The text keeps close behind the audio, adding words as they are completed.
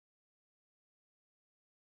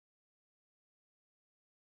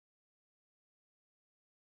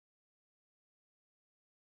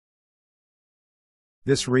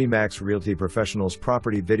This RE/MAX Realty Professionals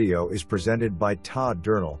property video is presented by Todd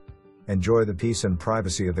Durnil. Enjoy the peace and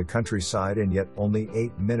privacy of the countryside and yet only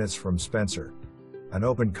 8 minutes from Spencer. An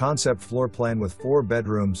open concept floor plan with 4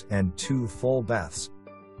 bedrooms and 2 full baths.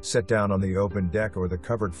 Sit down on the open deck or the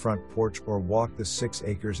covered front porch or walk the 6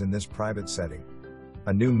 acres in this private setting.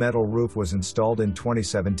 A new metal roof was installed in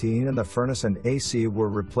 2017 and the furnace and AC were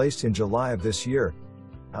replaced in July of this year.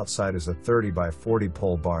 Outside is a 30 by 40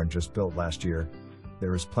 pole barn just built last year.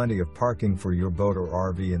 There is plenty of parking for your boat or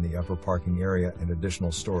RV in the upper parking area and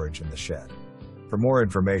additional storage in the shed. For more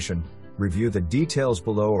information, review the details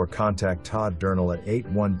below or contact Todd Durnil at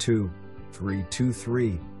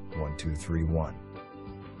 812-323-1231.